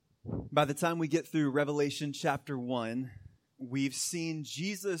By the time we get through Revelation chapter 1, we've seen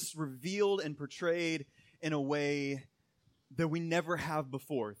Jesus revealed and portrayed in a way that we never have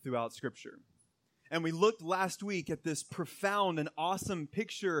before throughout Scripture. And we looked last week at this profound and awesome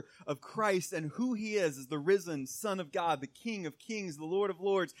picture of Christ and who He is as the risen Son of God, the King of Kings, the Lord of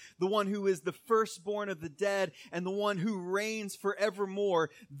Lords, the one who is the firstborn of the dead, and the one who reigns forevermore.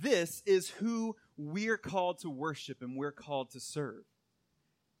 This is who we're called to worship and we're called to serve.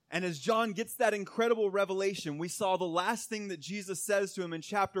 And as John gets that incredible revelation, we saw the last thing that Jesus says to him in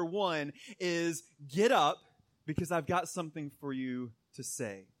chapter 1 is, "Get up, because I've got something for you to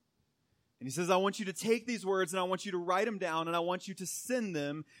say." And he says, I want you to take these words and I want you to write them down and I want you to send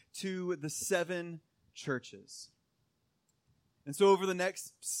them to the 7 churches. And so over the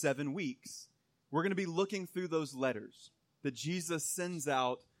next 7 weeks, we're going to be looking through those letters that Jesus sends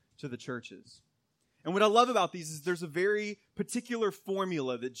out to the churches. And what I love about these is there's a very particular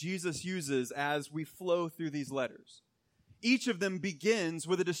formula that Jesus uses as we flow through these letters. Each of them begins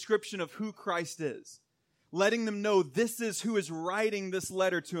with a description of who Christ is, letting them know this is who is writing this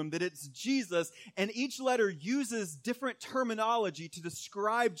letter to him, that it's Jesus. And each letter uses different terminology to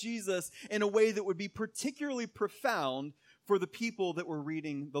describe Jesus in a way that would be particularly profound for the people that were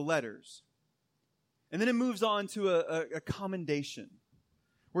reading the letters. And then it moves on to a commendation,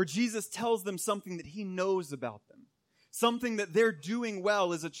 where Jesus tells them something that He knows about them, something that they're doing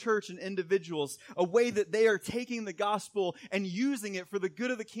well as a church and individuals, a way that they are taking the gospel and using it for the good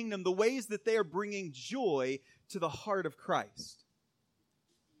of the kingdom, the ways that they are bringing joy to the heart of Christ.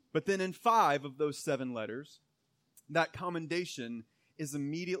 But then in 5 of those 7 letters, that commendation is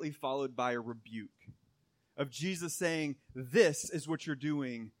immediately followed by a rebuke of Jesus saying, this is what you're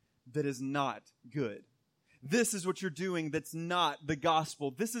doing that is not good. This is what you're doing that's not the gospel.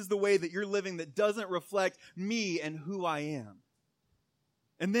 This is the way that you're living that doesn't reflect me and who I am.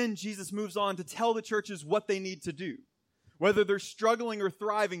 And then Jesus moves on to tell the churches what they need to do. Whether they're struggling or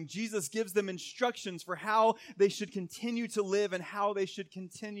thriving, Jesus gives them instructions for how they should continue to live and how they should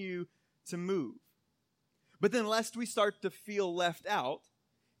continue to move. But then lest we start to feel left out,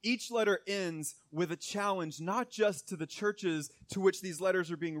 each letter ends with a challenge, not just to the churches to which these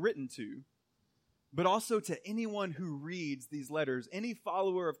letters are being written to, but also to anyone who reads these letters, any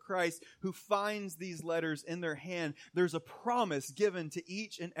follower of Christ who finds these letters in their hand. There's a promise given to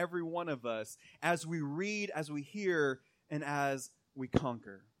each and every one of us as we read, as we hear, and as we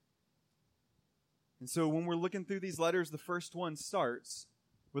conquer. And so when we're looking through these letters, the first one starts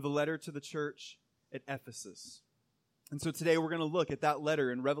with a letter to the church at Ephesus. And so today we're going to look at that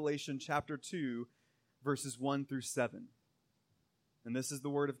letter in Revelation chapter 2, verses 1 through 7. And this is the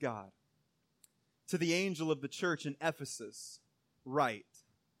word of God. To the angel of the church in Ephesus, write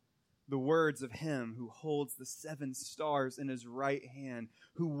the words of Him who holds the 7 stars in His right hand,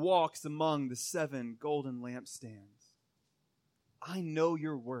 who walks among the 7 golden lampstands. I know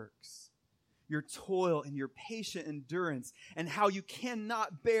your works, your toil and your patient endurance, and how you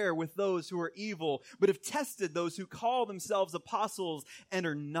cannot bear with those who are evil, but have tested those who call themselves apostles and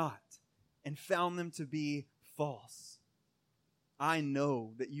are not, and found them to be false. I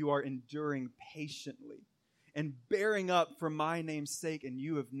know that you are enduring patiently and bearing up for my name's sake, and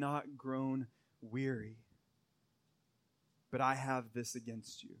you have not grown weary. But I have this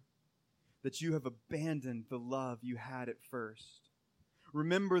against you, that you have abandoned the love you had at first.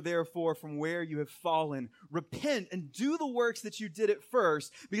 Remember, therefore, from where you have fallen, repent and do the works that you did at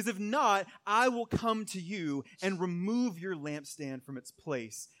first, because if not, I will come to you and remove your lampstand from its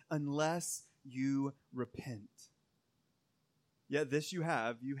place, unless you repent. Yet this you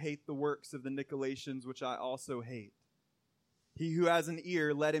have, you hate the works of the Nicolaitans, which I also hate. He who has an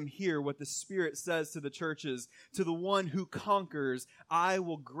ear, let him hear what the Spirit says to the churches. To the one who conquers, I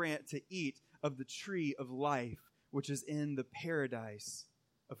will grant to eat of the tree of life, which is in the paradise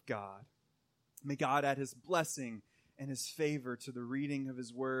of God. May God add His blessing and His favor to the reading of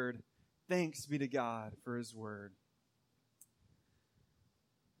His word. Thanks be to God for His word.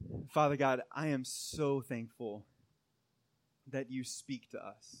 Father God, I am so thankful that you speak to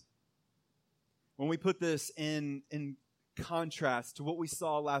us. When we put this in contrast to what we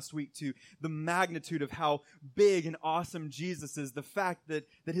saw last week, to the magnitude of how big and awesome Jesus is, the fact that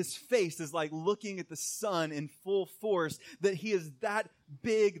His face is like looking at the sun in full force, that He is that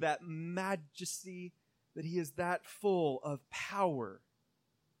big, that majesty, that He is that full of power.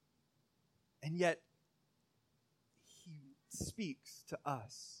 And yet, He speaks to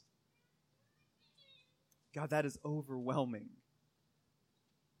us. God, that is overwhelming.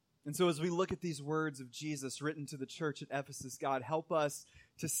 And so as we look at these words of Jesus written to the church at Ephesus, God, help us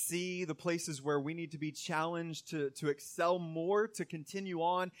to see the places where we need to be challenged to excel more, to continue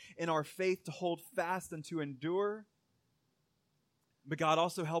on in our faith, to hold fast and to endure. But God,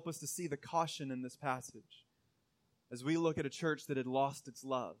 also help us to see the caution in this passage as we look at a church that had lost its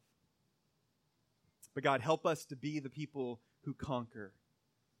love. But God, help us to be the people who conquer,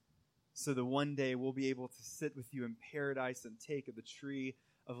 so that one day we'll be able to sit with you in paradise and take of the tree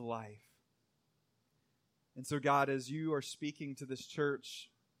of life. And so, God, as you are speaking to this church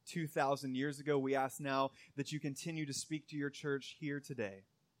 2,000 years ago, we ask now that you continue to speak to your church here today,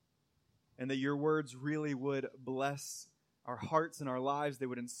 and that your words really would bless our hearts and our lives. They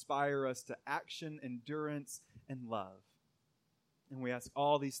would inspire us to action, endurance, and love. And we ask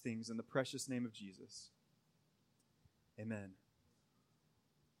all these things in the precious name of Jesus. Amen.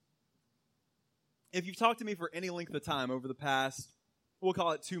 If you've talked to me for any length of time over the past, we'll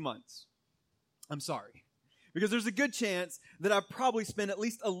call it 2 months, I'm sorry. Because there's a good chance that I've probably spent at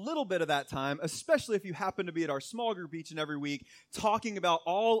least a little bit of that time, especially if you happen to be at our small group each and every week, talking about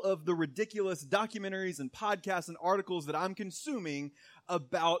all of the ridiculous documentaries and podcasts and articles that I'm consuming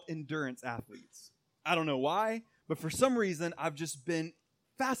about endurance athletes. I don't know why, but for some reason, I've just been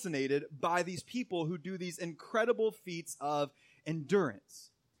fascinated by these people who do these incredible feats of endurance.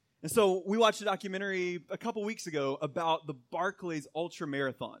 And so we watched a documentary a couple weeks ago about the Barclays Ultra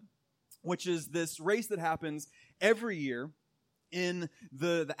Marathon, which is this race that happens every year in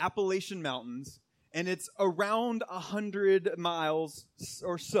the Appalachian Mountains, and it's around 100 miles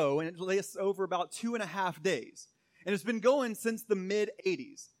or so, and it lasts over about 2.5 days. And it's been going since the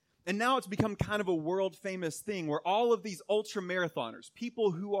mid-'80s. And now it's become kind of a world-famous thing where all of these ultra-marathoners, people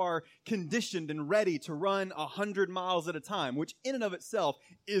who are conditioned and ready to run 100 miles at a time, which in and of itself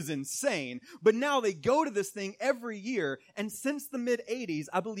is insane, but now they go to this thing every year, and since the mid-'80s,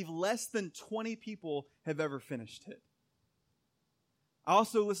 I believe less than 20 people have ever finished it. I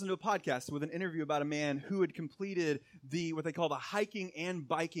also listened to a podcast with an interview about a man who had completed what they call the hiking and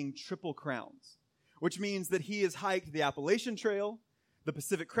biking Triple Crowns, which means that he has hiked the Appalachian Trail, the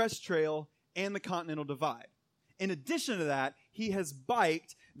Pacific Crest Trail, and the Continental Divide. In addition to that, he has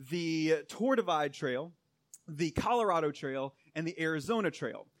biked the Tour Divide Trail, the Colorado Trail, and the Arizona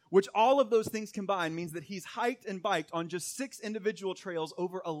Trail, which all of those things combined means that he's hiked and biked on just 6 individual trails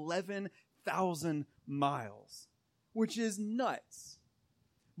over 11,000 miles, which is nuts.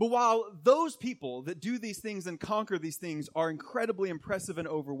 But while those people that do these things and conquer these things are incredibly impressive and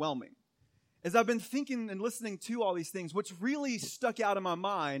overwhelming, as I've been thinking and listening to all these things, what's really stuck out in my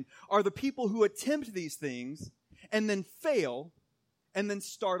mind are the people who attempt these things and then fail and then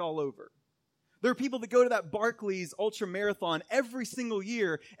start all over. There are people that go to that Barclays Ultra Marathon every single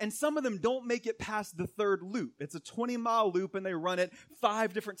year, and some of them don't make it past the 3rd loop. It's a 20-mile loop, and they run it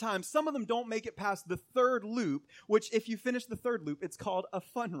 5 different times. Some of them don't make it past the 3rd loop, which if you finish the 3rd loop, it's called a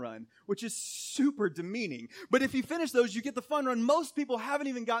fun run, which is super demeaning. But if you finish those, you get the fun run. Most people haven't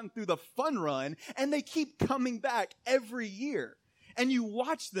even gotten through the fun run, and they keep coming back every year. And you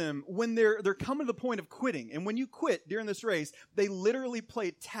watch them when they're coming to the point of quitting. And when you quit during this race, they literally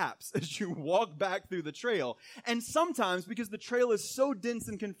play taps as you walk back through the trail. And sometimes, because the trail is so dense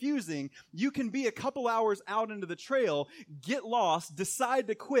and confusing, you can be a couple hours out into the trail, get lost, decide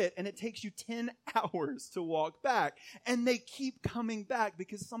to quit, and it takes you 10 hours to walk back. And they keep coming back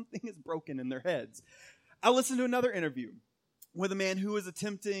because something is broken in their heads. I listened to another interview with a man who was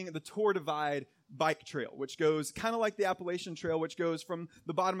attempting the Tour Divide bike trail, which goes kind of like the Appalachian Trail, which goes from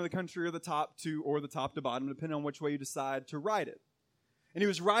the bottom of the country or the top to bottom, depending on which way you decide to ride it. And he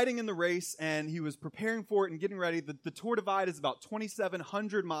was riding in the race, and he was preparing for it and getting ready. The Tour Divide is about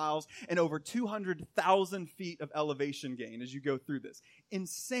 2,700 miles and over 200,000 feet of elevation gain as you go through this.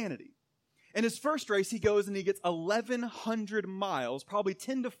 Insanity. In his first race, he goes and he gets 1,100 miles, probably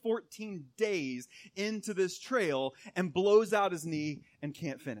 10 to 14 days into this trail, and blows out his knee and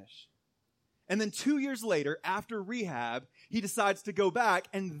can't finish. And then 2 years later, after rehab, he decides to go back,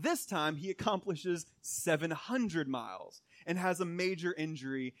 and this time he accomplishes 700 miles and has a major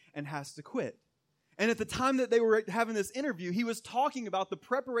injury and has to quit. And at the time that they were having this interview, he was talking about the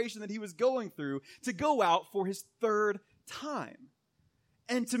preparation that he was going through to go out for his 3rd time.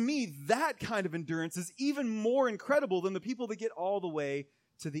 And to me, that kind of endurance is even more incredible than the people that get all the way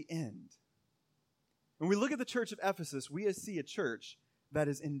to the end. When we look at the church of Ephesus, we see a church that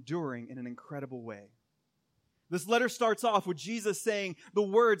is enduring in an incredible way. This letter starts off with Jesus saying the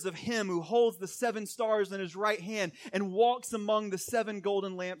words of him who holds the 7 stars in his right hand and walks among the 7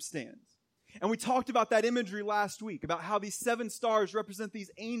 golden lampstands. And we talked about that imagery last week, about how these 7 stars represent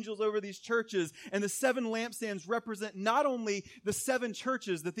these angels over these churches, and the 7 lampstands represent not only the 7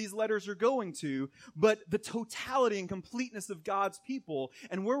 churches that these letters are going to, but the totality and completeness of God's people.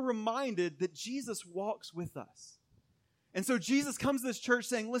 And we're reminded that Jesus walks with us. And so Jesus comes to this church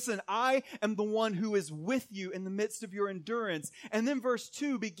saying, listen, I am the one who is with you in the midst of your endurance. And then verse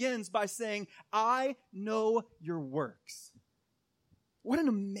 2 begins by saying, I know your works. What an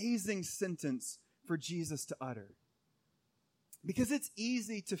amazing sentence for Jesus to utter. Because it's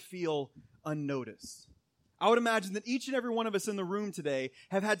easy to feel unnoticed. I would imagine that each and every one of us in the room today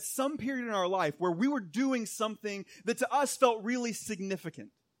have had some period in our life where we were doing something that to us felt really significant.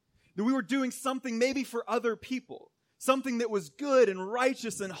 That we were doing something maybe for other people. Something that was good and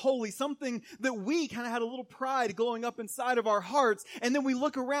righteous and holy. Something that we kind of had a little pride glowing up inside of our hearts. And then we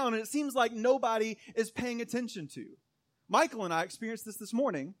look around and it seems like nobody is paying attention to. Michael and I experienced this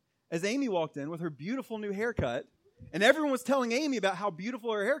morning as Amy walked in with her beautiful new haircut, and everyone was telling Amy about how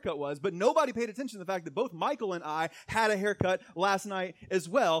beautiful her haircut was, but nobody paid attention to the fact that both Michael and I had a haircut last night as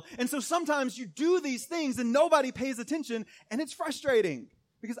well. And so sometimes you do these things and nobody pays attention, and it's frustrating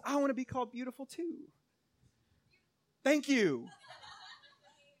because I want to be called beautiful too. Thank you.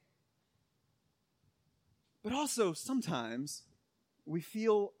 But also sometimes we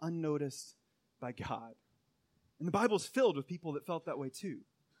feel unnoticed by God. And the Bible's filled with people that felt that way too.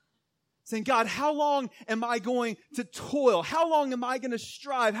 Saying, God, how long am I going to toil? How long am I going to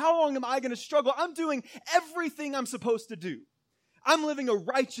strive? How long am I going to struggle? I'm doing everything I'm supposed to do. I'm living a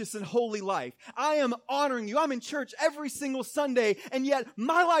righteous and holy life. I am honoring you. I'm in church every single Sunday, and yet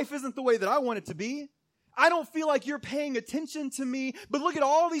my life isn't the way that I want it to be. I don't feel like you're paying attention to me, but look at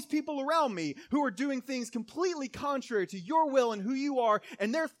all these people around me who are doing things completely contrary to your will and who you are,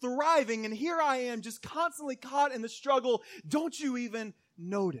 and they're thriving, and here I am just constantly caught in the struggle. Don't you even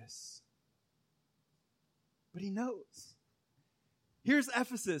notice? But he knows. Here's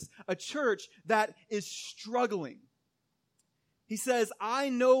Ephesus, a church that is struggling. He says, I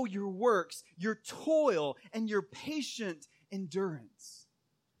know your works, your toil, and your patient endurance.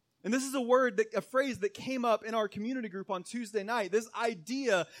 And this is a phrase that came up in our community group on Tuesday night. This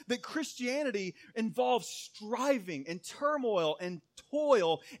idea that Christianity involves striving and turmoil and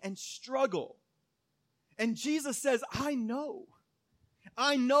toil and struggle. And Jesus says, I know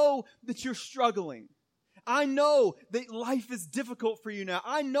that you're struggling. I know that life is difficult for you now.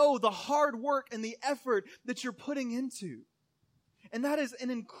 I know the hard work and the effort that you're putting into. And that is an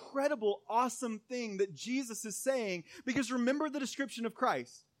incredible, awesome thing that Jesus is saying, because remember the description of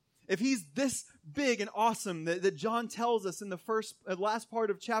Christ. If he's this big and awesome that John tells us in the last part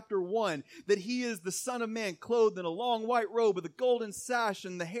of chapter 1, that he is the Son of Man clothed in a long white robe with a golden sash,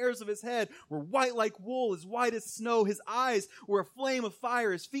 and the hairs of his head were white like wool, as white as snow. His eyes were a flame of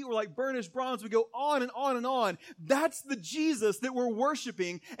fire. His feet were like burnished bronze. We go on and on and on. That's the Jesus that we're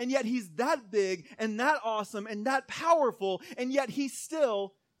worshiping, and yet he's that big and that awesome and that powerful, and yet he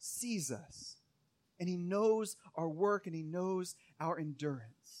still sees us. And he knows our work, and he knows our endurance.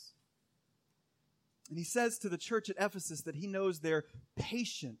 And he says to the church at Ephesus that he knows their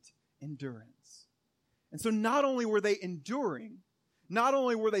patient endurance. And so not only were they enduring, not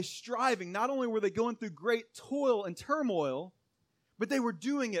only were they striving, not only were they going through great toil and turmoil, but they were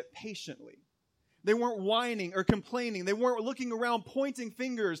doing it patiently. They weren't whining or complaining. They weren't looking around pointing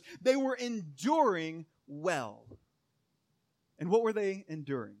fingers. They were enduring well. And what were they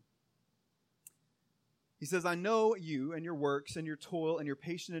enduring? He says, I know you and your works and your toil and your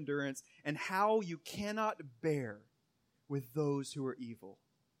patient endurance and how you cannot bear with those who are evil,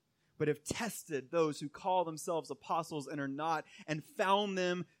 but have tested those who call themselves apostles and are not, and found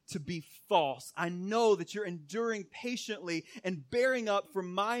them to be false. I know that you're enduring patiently and bearing up for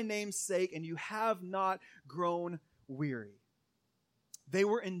my name's sake, and you have not grown weary. They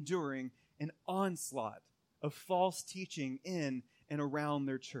were enduring an onslaught of false teaching in and around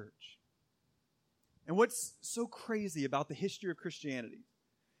their church. And what's so crazy about the history of Christianity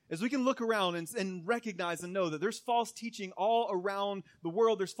is we can look around and recognize and know that there's false teaching all around the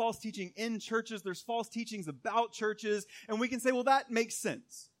world. There's false teaching in churches. There's false teachings about churches. And we can say, well, that makes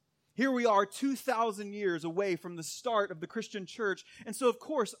sense. Here we are 2,000 years away from the start of the Christian church. And so, of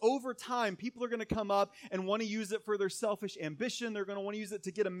course, over time, people are going to come up and want to use it for their selfish ambition. They're going to want to use it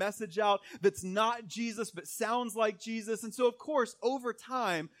to get a message out that's not Jesus but sounds like Jesus. And so, of course, over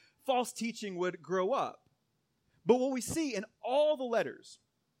time, false teaching would grow up. But what we see in all the letters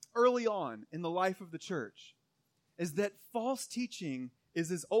early on in the life of the church is that false teaching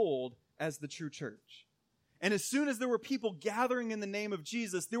is as old as the true church. And as soon as there were people gathering in the name of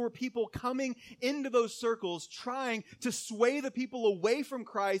Jesus, there were people coming into those circles trying to sway the people away from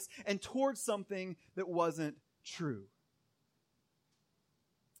Christ and towards something that wasn't true.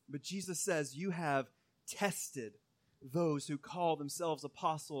 But Jesus says, you have tested those who call themselves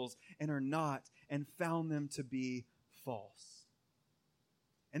apostles and are not, and found them to be false.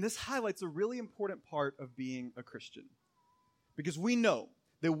 And this highlights a really important part of being a Christian. Because we know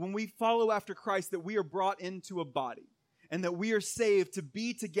that when we follow after Christ, that we are brought into a body and that we are saved to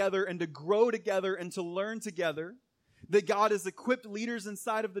be together and to grow together and to learn together, that God has equipped leaders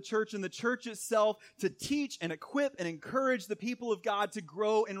inside of the church and the church itself to teach and equip and encourage the people of God to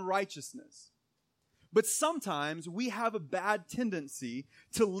grow in righteousness. But sometimes we have a bad tendency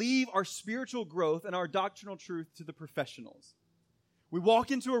to leave our spiritual growth and our doctrinal truth to the professionals. We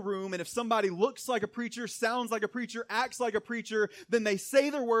walk into a room, and if somebody looks like a preacher, sounds like a preacher, acts like a preacher, then they say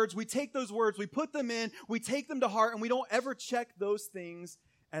their words, we take those words, we put them in, we take them to heart, and we don't ever check those things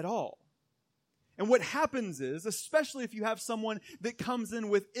at all. And what happens is, especially if you have someone that comes in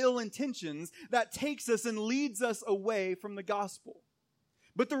with ill intentions, that takes us and leads us away from the gospel.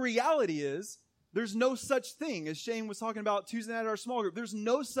 But the reality is, there's no such thing, as Shane was talking about Tuesday night at our small group, there's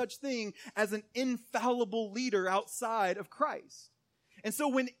no such thing as an infallible leader outside of Christ. And so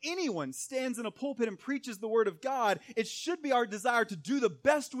when anyone stands in a pulpit and preaches the Word of God, it should be our desire to do the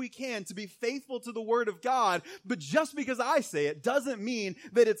best we can to be faithful to the Word of God. But just because I say it doesn't mean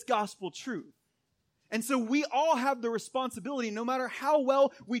that it's gospel truth. And so we all have the responsibility, no matter how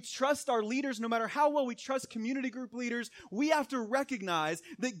well we trust our leaders, no matter how well we trust community group leaders, we have to recognize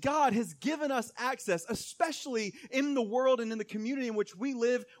that God has given us access, especially in the world and in the community in which we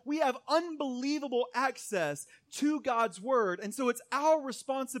live. We have unbelievable access to God's Word. And so it's our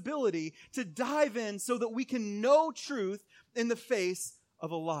responsibility to dive in so that we can know truth in the face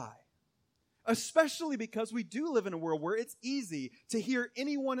of a lie. Especially because we do live in a world where it's easy to hear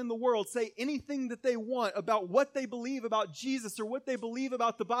anyone in the world say anything that they want about what they believe about Jesus or what they believe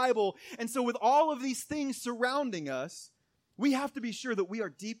about the Bible. And so with all of these things surrounding us, we have to be sure that we are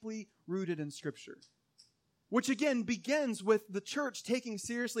deeply rooted in Scripture. Which again begins with the church taking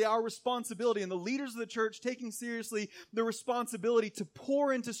seriously our responsibility and the leaders of the church taking seriously the responsibility to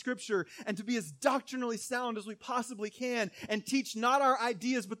pour into Scripture and to be as doctrinally sound as we possibly can and teach not our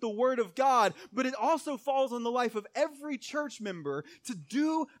ideas but the Word of God. But it also falls on the life of every church member to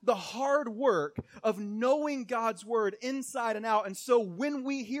do the hard work of knowing God's Word inside and out. And so when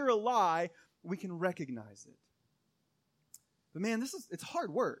we hear a lie, we can recognize it. But man, it's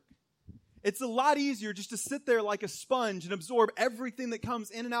hard work. It's a lot easier just to sit there like a sponge and absorb everything that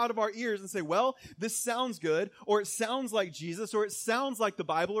comes in and out of our ears and say, well, this sounds good, or it sounds like Jesus, or it sounds like the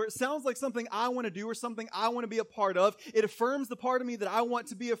Bible, or it sounds like something I want to do or something I want to be a part of. It affirms the part of me that I want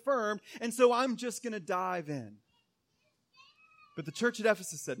to be affirmed, and so I'm just going to dive in. But the church at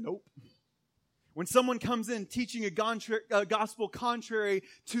Ephesus said, nope. When someone comes in teaching a gospel contrary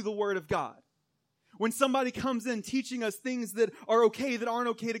to the Word of God, when somebody comes in teaching us things that are okay, that aren't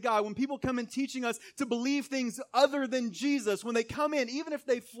okay to God, when people come in teaching us to believe things other than Jesus, when they come in, even if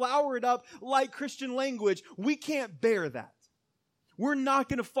they flower it up like Christian language, we can't bear that. We're not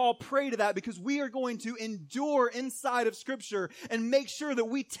going to fall prey to that because we are going to endure inside of Scripture and make sure that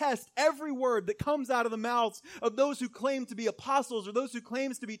we test every word that comes out of the mouths of those who claim to be apostles or those who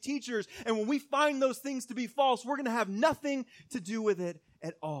claim to be teachers. And when we find those things to be false, we're going to have nothing to do with it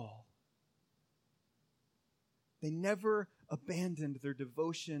at all. They never abandoned their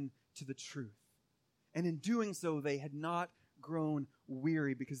devotion to the truth. And in doing so, they had not grown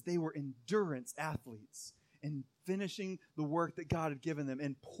weary because they were endurance athletes in finishing the work that God had given them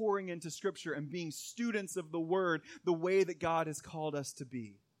and pouring into Scripture and being students of the Word the way that God has called us to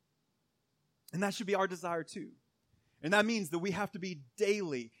be. And that should be our desire too. And that means that we have to be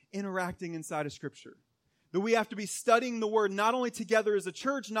daily interacting inside of Scripture. That we have to be studying the Word not only together as a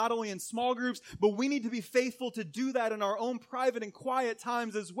church, not only in small groups, but we need to be faithful to do that in our own private and quiet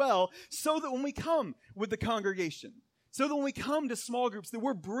times as well, so that when we come with the congregation, so that when we come to small groups, that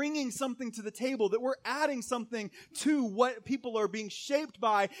we're bringing something to the table, that we're adding something to what people are being shaped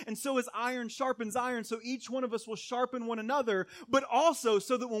by, and so as iron sharpens iron, so each one of us will sharpen one another, but also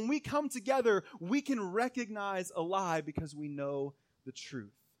so that when we come together, we can recognize a lie because we know the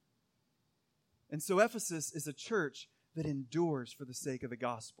truth. And so Ephesus is a church that endures for the sake of the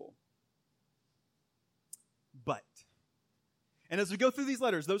gospel. But, and as we go through these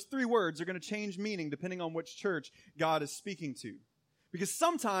letters, those three words are going to change meaning depending on which church God is speaking to. Because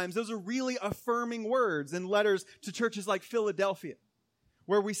sometimes those are really affirming words in letters to churches like Philadelphia.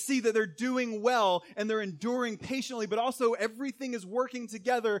 where we see that they're doing well and they're enduring patiently, but also everything is working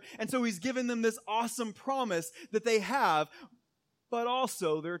together. And so he's given them this awesome promise that they have. But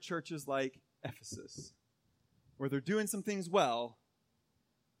also there are churches like Ephesus, where they're doing some things well,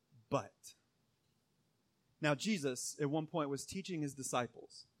 but. Now Jesus, at one point, was teaching his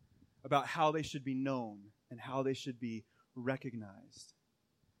disciples about how they should be known and how they should be recognized.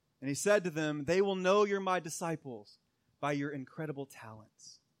 And he said to them, "They will know you're my disciples by your incredible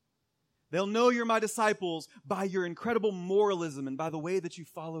talents. They'll know you're my disciples by your incredible moralism and by the way that you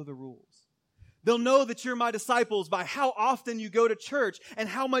follow the rules. They'll know that you're my disciples by how often you go to church and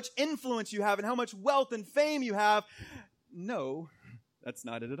how much influence you have and how much wealth and fame you have." No, that's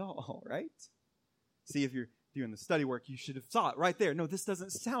not it at all, right? See, if you're doing the study work, you should have saw it right there. No, this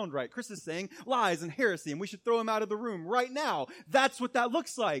doesn't sound right. Chris is saying lies and heresy, and we should throw him out of the room right now. That's what that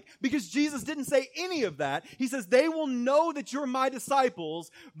looks like. Because Jesus didn't say any of that. He says, they will know that you're my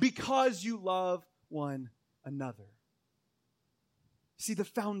disciples because you love one another. See, the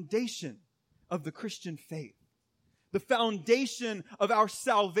foundation of the Christian faith, the foundation of our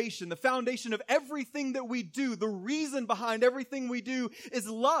salvation, the foundation of everything that we do, the reason behind everything we do is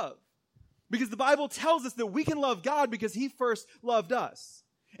love. Because the Bible tells us that we can love God because he first loved us.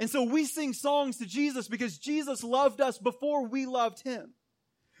 And so we sing songs to Jesus because Jesus loved us before we loved him.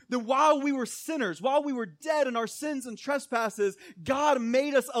 That while we were sinners, while we were dead in our sins and trespasses, God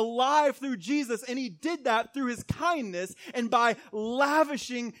made us alive through Jesus, and he did that through his kindness and by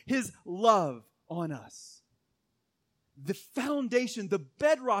lavishing his love on us. The foundation, the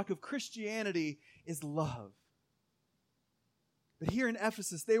bedrock of Christianity is love. But here in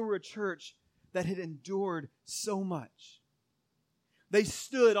Ephesus, they were a church that had endured so much. They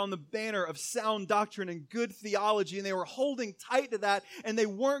stood on the banner of sound doctrine and good theology, and they were holding tight to that, and they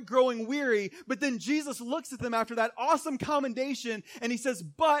weren't growing weary. But then Jesus looks at them after that awesome commendation, and he says,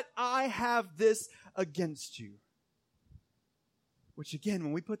 "But I have this against you." Which again,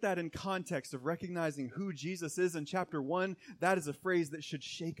 when we put that in context of recognizing who Jesus is in chapter 1, that is a phrase that should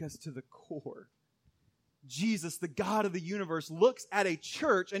shake us to the core. Jesus, the God of the universe, looks at a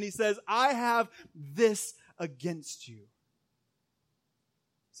church and he says, "I have this against you."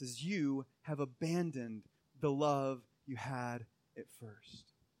 He says, "You have abandoned the love you had at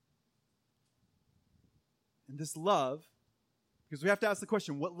first." And this love, because we have to ask the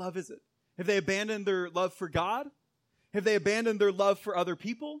question, what love is it? Have they abandoned their love for God? Have they abandoned their love for other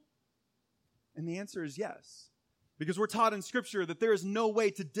people? And the answer is yes. Because we're taught in Scripture that there is no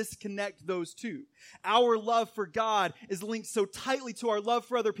way to disconnect those two. Our love for God is linked so tightly to our love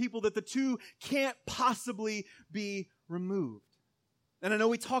for other people that the two can't possibly be removed. And I know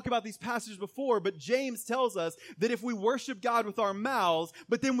we talked about these passages before, but James tells us that if we worship God with our mouths,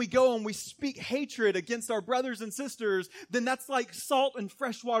 but then we go and we speak hatred against our brothers and sisters, then that's like salt and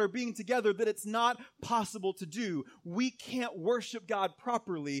fresh water being together, that it's not possible to do. We can't worship God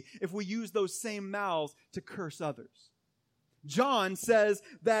properly if we use those same mouths to curse others. John says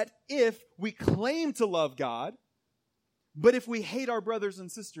that if we claim to love God, but if we hate our brothers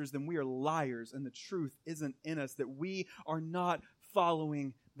and sisters, then we are liars and the truth isn't in us, that we are not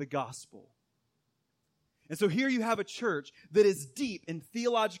following the gospel. And so here you have a church that is deep in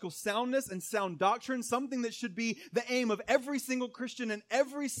theological soundness and sound doctrine, something that should be the aim of every single Christian in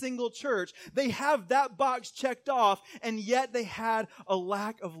every single church. They have that box checked off, and yet they had a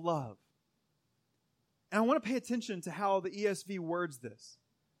lack of love. And I want to pay attention to how the ESV words this.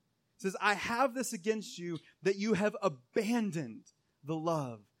 It says, "I have this against you, that you have abandoned the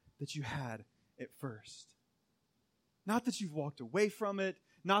love that you had at first." Not that you've walked away from it,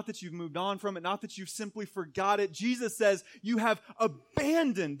 not that you've moved on from it, not that you've simply forgot it. Jesus says you have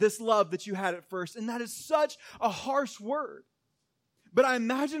abandoned this love that you had at first, and that is such a harsh word. But I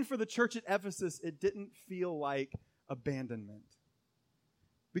imagine for the church at Ephesus, it didn't feel like abandonment.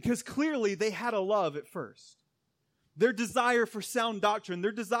 Because clearly they had a love at first. Their desire for sound doctrine,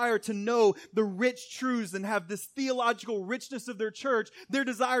 their desire to know the rich truths and have this theological richness of their church, their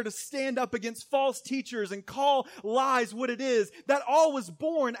desire to stand up against false teachers and call lies what it is, that all was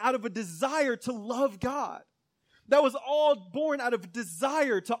born out of a desire to love God. That was all born out of a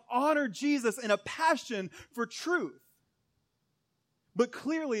desire to honor Jesus and a passion for truth. But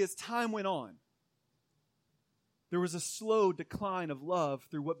clearly, as time went on, there was a slow decline of love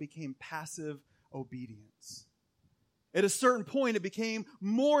through what became passive obedience. At a certain point, it became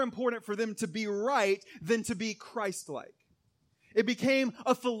more important for them to be right than to be Christ-like. It became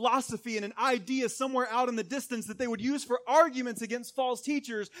a philosophy and an idea somewhere out in the distance that they would use for arguments against false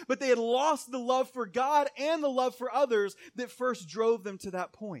teachers, but they had lost the love for God and the love for others that first drove them to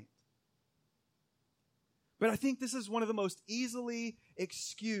that point. But I think this is one of the most easily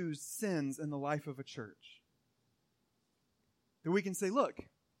excused sins in the life of a church. That we can say, look,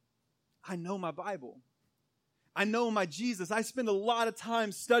 I know my Bible. I know my Jesus. I spend a lot of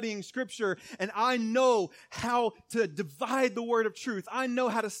time studying Scripture, and I know how to divide the word of truth. I know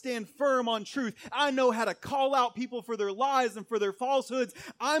how to stand firm on truth. I know how to call out people for their lies and for their falsehoods.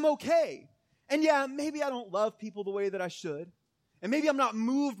 I'm okay. And yeah, maybe I don't love people the way that I should. And maybe I'm not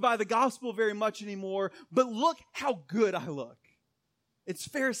moved by the gospel very much anymore, but look how good I look. It's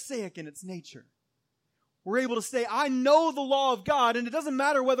Pharisaic in its nature. We're able to say, I know the law of God, and it doesn't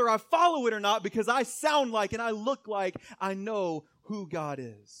matter whether I follow it or not, because I sound like and I look like I know who God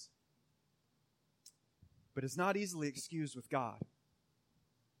is. But it's not easily excused with God,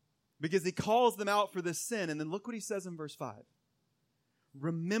 because he calls them out for this sin. And then look what he says in verse 5.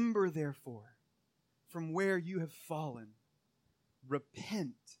 Remember, therefore, from where you have fallen,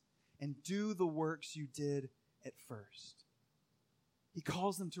 repent and do the works you did at first. He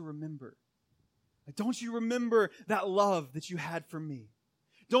calls them to remember. Like, don't you remember that love that you had for me?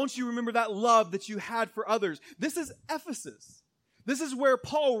 Don't you remember that love that you had for others? This is Ephesus. This is where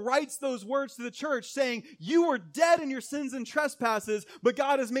Paul writes those words to the church saying, you were dead in your sins and trespasses, but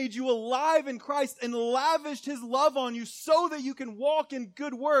God has made you alive in Christ and lavished his love on you so that you can walk in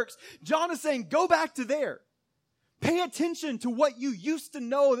good works. John is saying, go back to there. Pay attention to what you used to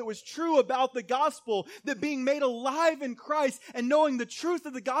know that was true about the gospel, that being made alive in Christ and knowing the truth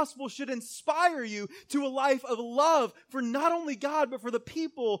of the gospel should inspire you to a life of love for not only God, but for the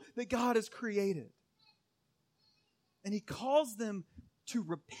people that God has created. And he calls them to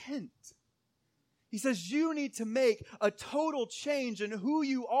repent. He says you need to make a total change in who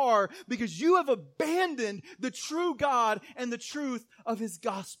you are because you have abandoned the true God and the truth of his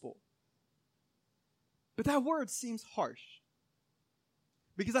gospel. But that word seems harsh.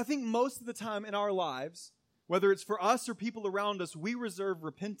 Because I think most of the time in our lives, whether it's for us or people around us, we reserve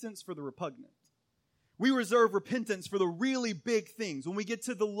repentance for the repugnant. We reserve repentance for the really big things. When we get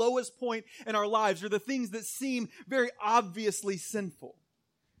to the lowest point in our lives, or the things that seem very obviously sinful.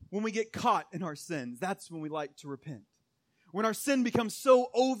 When we get caught in our sins, that's when we like to repent. When our sin becomes so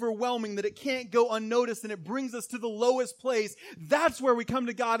overwhelming that it can't go unnoticed and it brings us to the lowest place, that's where we come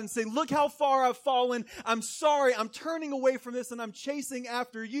to God and say, look how far I've fallen. I'm sorry. I'm turning away from this and I'm chasing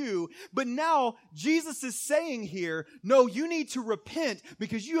after you. But now Jesus is saying here, no, you need to repent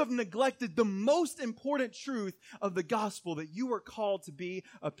because you have neglected the most important truth of the gospel, that you are called to be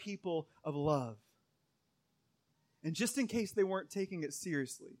a people of love. And just in case they weren't taking it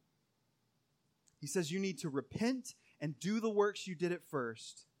seriously, he says you need to repent and do the works you did at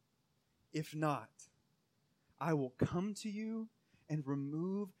first. If not, I will come to you and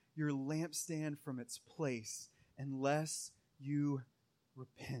remove your lampstand from its place unless you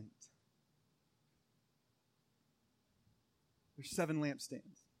repent. There's 7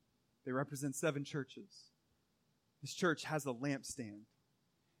 lampstands. They represent 7 churches. This church has a lampstand.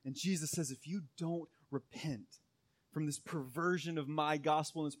 And Jesus says, if you don't repent from this perversion of my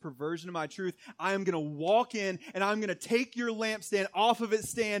gospel and this perversion of my truth, I am going to walk in and I'm going to take your lampstand off of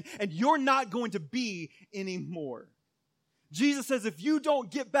its stand and you're not going to be anymore. Jesus says, if you don't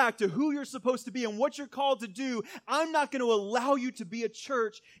get back to who you're supposed to be and what you're called to do, I'm not going to allow you to be a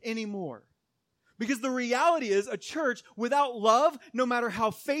church anymore. Because the reality is, a church without love, no matter how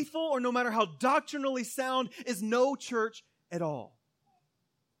faithful or no matter how doctrinally sound, is no church at all.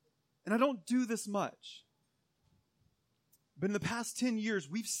 And I don't do this much. But in the past 10 years,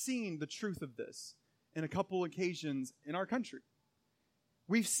 we've seen the truth of this in a couple occasions in our country.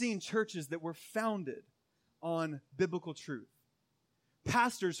 We've seen churches that were founded on biblical truth.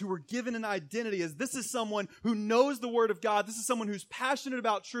 Pastors who were given an identity as this is someone who knows the Word of God. This is someone who's passionate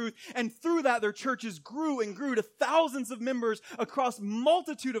about truth. And through that, their churches grew and grew to thousands of members across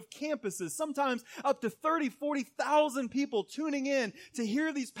multitude of campuses, sometimes up to 30, 40,000 people tuning in to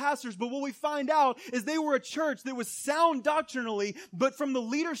hear these pastors. But what we find out is they were a church that was sound doctrinally, but from the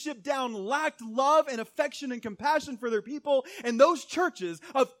leadership down lacked love and affection and compassion for their people. And those churches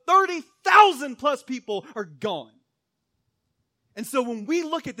of 30,000 plus people are gone. And so when we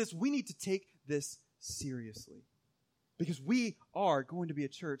look at this, we need to take this seriously. Because we are going to be a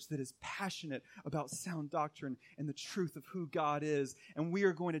church that is passionate about sound doctrine and the truth of who God is. And we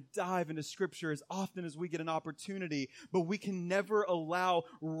are going to dive into Scripture as often as we get an opportunity. But we can never allow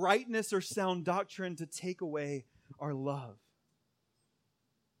rightness or sound doctrine to take away our love.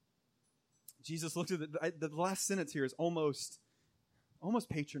 Jesus looked at the last sentence here is almost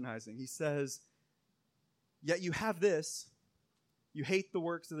patronizing. He says, yet you have this. You hate the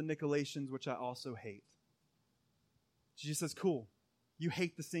works of the Nicolaitans, which I also hate. Jesus says, cool. You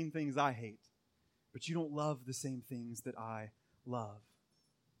hate the same things I hate. but you don't love the same things that I love.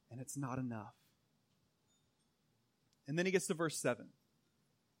 And it's not enough. And then he gets to verse 7.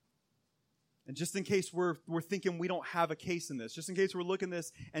 And just in case we're thinking we don't have a case in this, just in case we're looking at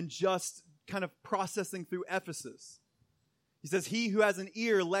this and just kind of processing through Ephesus, he says, he who has an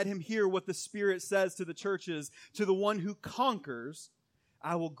ear, let him hear what the Spirit says to the churches. To the one who conquers,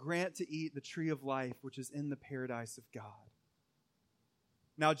 I will grant to eat the tree of life, which is in the paradise of God.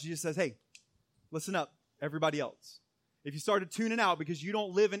 Now Jesus says, hey, listen up, everybody else. If you started tuning out because you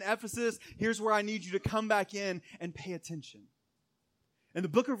don't live in Ephesus, here's where I need you to come back in and pay attention. And the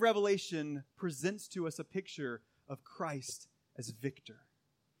book of Revelation presents to us a picture of Christ as victor.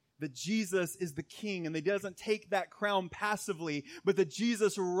 That Jesus is the king, and he doesn't take that crown passively, but that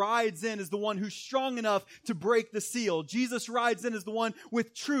Jesus rides in as the one who's strong enough to break the seal. Jesus rides in as the one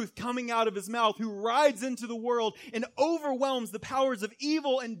with truth coming out of his mouth, who rides into the world and overwhelms the powers of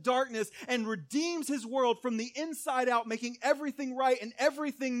evil and darkness and redeems his world from the inside out, making everything right and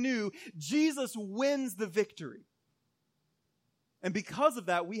everything new. Jesus wins the victory. And because of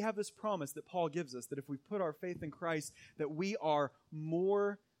that, we have this promise that Paul gives us, that if we put our faith in Christ, that we are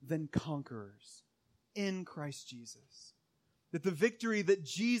more than conquerors in Christ Jesus. That the victory that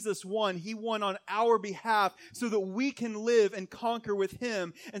Jesus won, he won on our behalf so that we can live and conquer with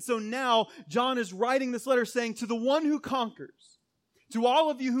him. And so now John is writing this letter saying, to the one who conquers, to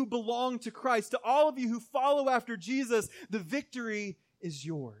all of you who belong to Christ, to all of you who follow after Jesus, the victory is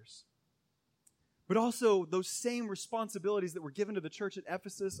yours. But also those same responsibilities that were given to the church at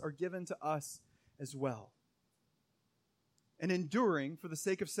Ephesus are given to us as well. And enduring for the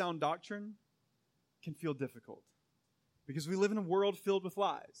sake of sound doctrine can feel difficult because we live in a world filled with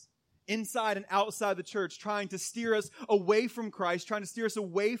lies, inside and outside the church, trying to steer us away from Christ, trying to steer us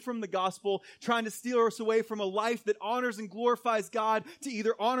away from the gospel, trying to steer us away from a life that honors and glorifies God, to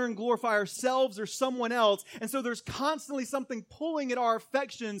either honor and glorify ourselves or someone else. And so there's constantly something pulling at our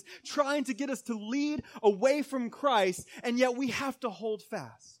affections, trying to get us to lead away from Christ, and yet we have to hold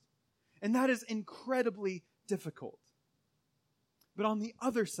fast. And that is incredibly difficult. But on the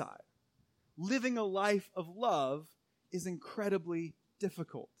other side, living a life of love is incredibly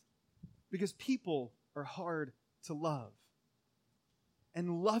difficult because people are hard to love.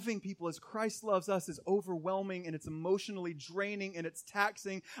 And loving people as Christ loves us is overwhelming, and it's emotionally draining, and it's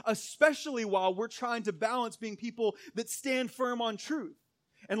taxing, especially while we're trying to balance being people that stand firm on truth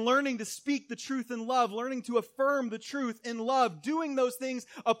and learning to speak the truth in love, learning to affirm the truth in love. Doing those things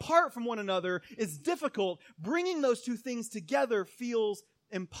apart from one another is difficult. Bringing those two things together feels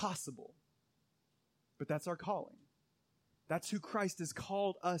impossible. But that's our calling. That's who Christ has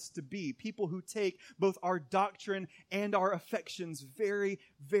called us to be. People who take both our doctrine and our affections very,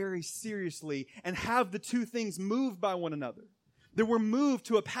 very seriously and have the two things moved by one another. That we're moved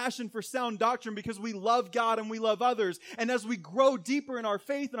to a passion for sound doctrine because we love God and we love others. And as we grow deeper in our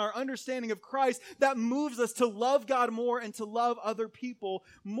faith and our understanding of Christ, that moves us to love God more and to love other people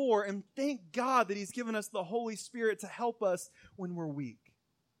more. And thank God that he's given us the Holy Spirit to help us when we're weak.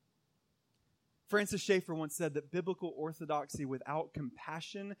 Francis Schaeffer once said that biblical orthodoxy without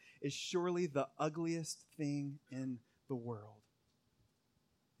compassion is surely the ugliest thing in the world.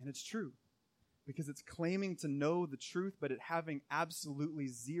 And it's true. Because it's claiming to know the truth, but it having absolutely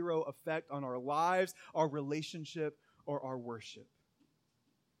zero effect on our lives, our relationship, or our worship.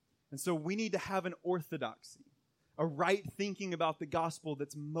 And so we need to have an orthodoxy, a right thinking about the gospel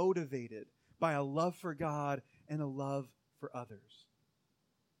that's motivated by a love for God and a love for others.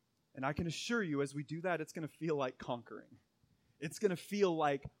 And I can assure you, as we do that, it's going to feel like conquering. It's going to feel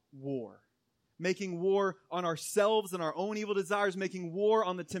like war. Making war on ourselves and our own evil desires, making war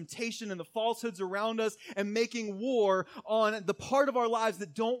on the temptation and the falsehoods around us, and making war on the part of our lives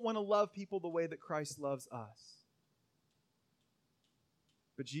that don't want to love people the way that Christ loves us.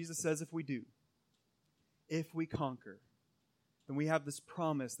 But Jesus says if we do, if we conquer, then we have this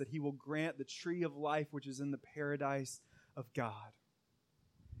promise that he will grant the tree of life which is in the paradise of God.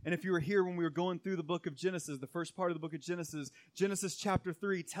 And if you were here when we were going through the book of Genesis, the first part of the book of Genesis, Genesis chapter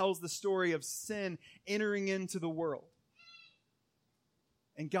 3 tells the story of sin entering into the world.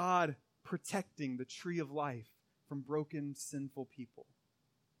 And God protecting the tree of life from broken, sinful people.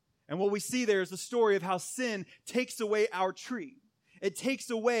 And what we see there is the story of how sin takes away our tree. It takes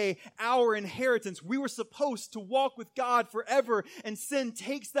away our inheritance. We were supposed to walk with God forever, and sin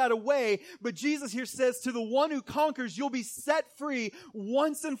takes that away. But Jesus here says, to the one who conquers, you'll be set free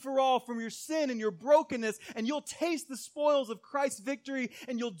once and for all from your sin and your brokenness, and you'll taste the spoils of Christ's victory,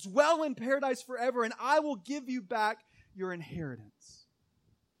 and you'll dwell in paradise forever, and I will give you back your inheritance.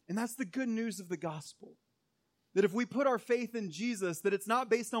 And that's the good news of the gospel. That if we put our faith in Jesus, that it's not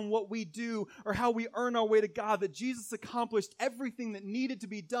based on what we do or how we earn our way to God, that Jesus accomplished everything that needed to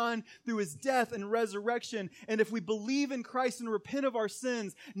be done through his death and resurrection. And if we believe in Christ and repent of our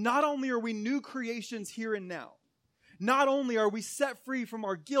sins, not only are we new creations here and now, not only are we set free from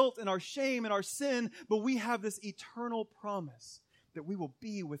our guilt and our shame and our sin, but we have this eternal promise that we will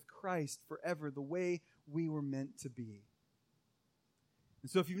be with Christ forever the way we were meant to be. And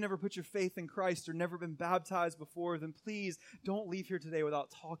so if you've never put your faith in Christ or never been baptized before, then please don't leave here today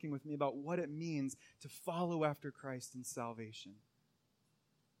without talking with me about what it means to follow after Christ in salvation.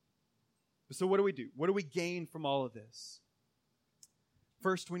 So what do we do? What do we gain from all of this?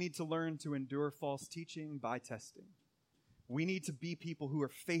 First, we need to learn to endure false teaching by testing. We need to be people who are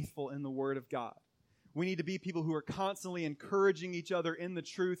faithful in the Word of God. We need to be people who are constantly encouraging each other in the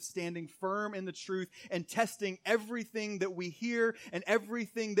truth, standing firm in the truth, and testing everything that we hear and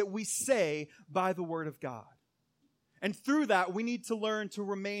everything that we say by the Word of God. And through that, we need to learn to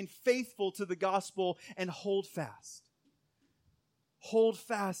remain faithful to the gospel and hold fast. Hold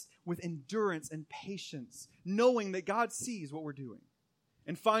fast with endurance and patience, knowing that God sees what we're doing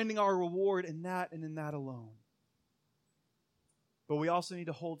and finding our reward in that and in that alone. But we also need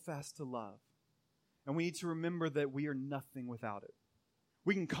to hold fast to love. And we need to remember that we are nothing without it.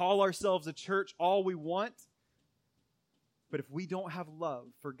 We can call ourselves a church all we want, but if we don't have love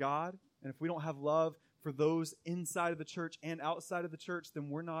for God, and if we don't have love for those inside of the church and outside of the church, then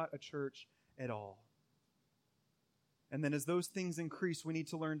we're not a church at all. And then as those things increase, we need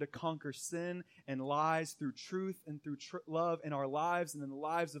to learn to conquer sin and lies through truth and through love in our lives and in the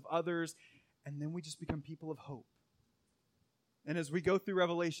lives of others. And then we just become people of hope. And as we go through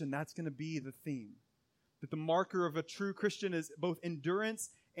Revelation, that's going to be the theme. That the marker of a true Christian is both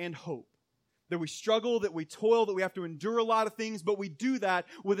endurance and hope. That we struggle, that we toil, that we have to endure a lot of things, but we do that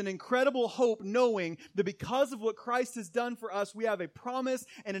with an incredible hope, knowing that because of what Christ has done for us, we have a promise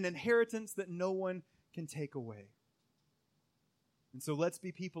and an inheritance that no one can take away. And so let's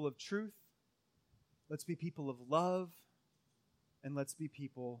be people of truth, let's be people of love, and let's be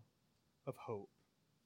people of hope.